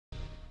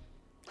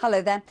Hello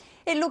there.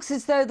 It looks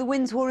as though the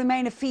winds will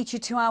remain a feature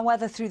to our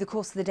weather through the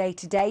course of the day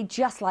today,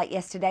 just like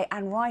yesterday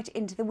and right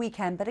into the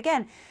weekend. But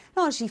again,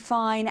 largely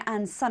fine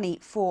and sunny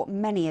for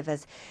many of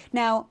us.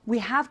 Now, we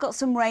have got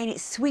some rain.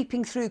 It's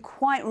sweeping through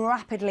quite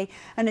rapidly,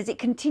 and as it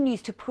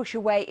continues to push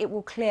away, it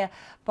will clear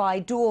by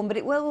dawn, but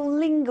it will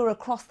linger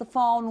across the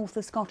far north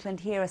of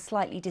Scotland here, a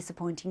slightly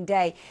disappointing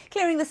day.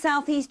 Clearing the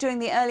southeast during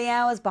the early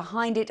hours,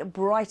 behind it,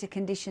 brighter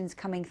conditions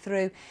coming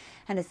through.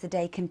 And as the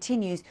day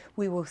continues,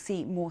 we will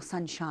see more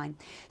sunshine.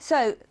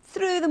 So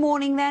through the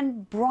morning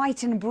then,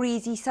 bright and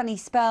breezy sunny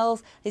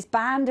spells. This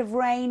band of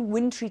rain,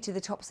 wintry to the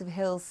tops of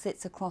hills,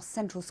 sits across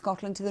central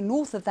Scotland. To the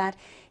north of that,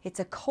 it's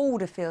a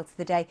colder feel to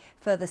the day.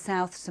 Further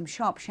south, some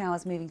sharp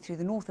showers moving through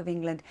the north of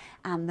England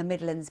and the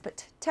Midlands.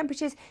 But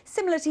temperatures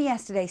similar to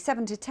yesterday,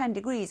 7 to 10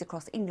 degrees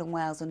across England,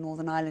 Wales and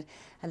Northern Ireland.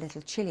 A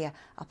little chillier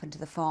up into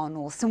the far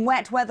north. Some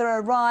wet weather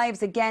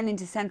arrives again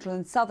into central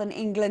and southern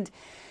England.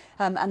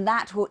 And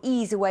that will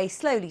ease away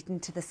slowly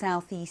into the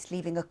southeast,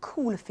 leaving a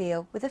cooler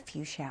feel with a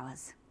few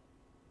showers.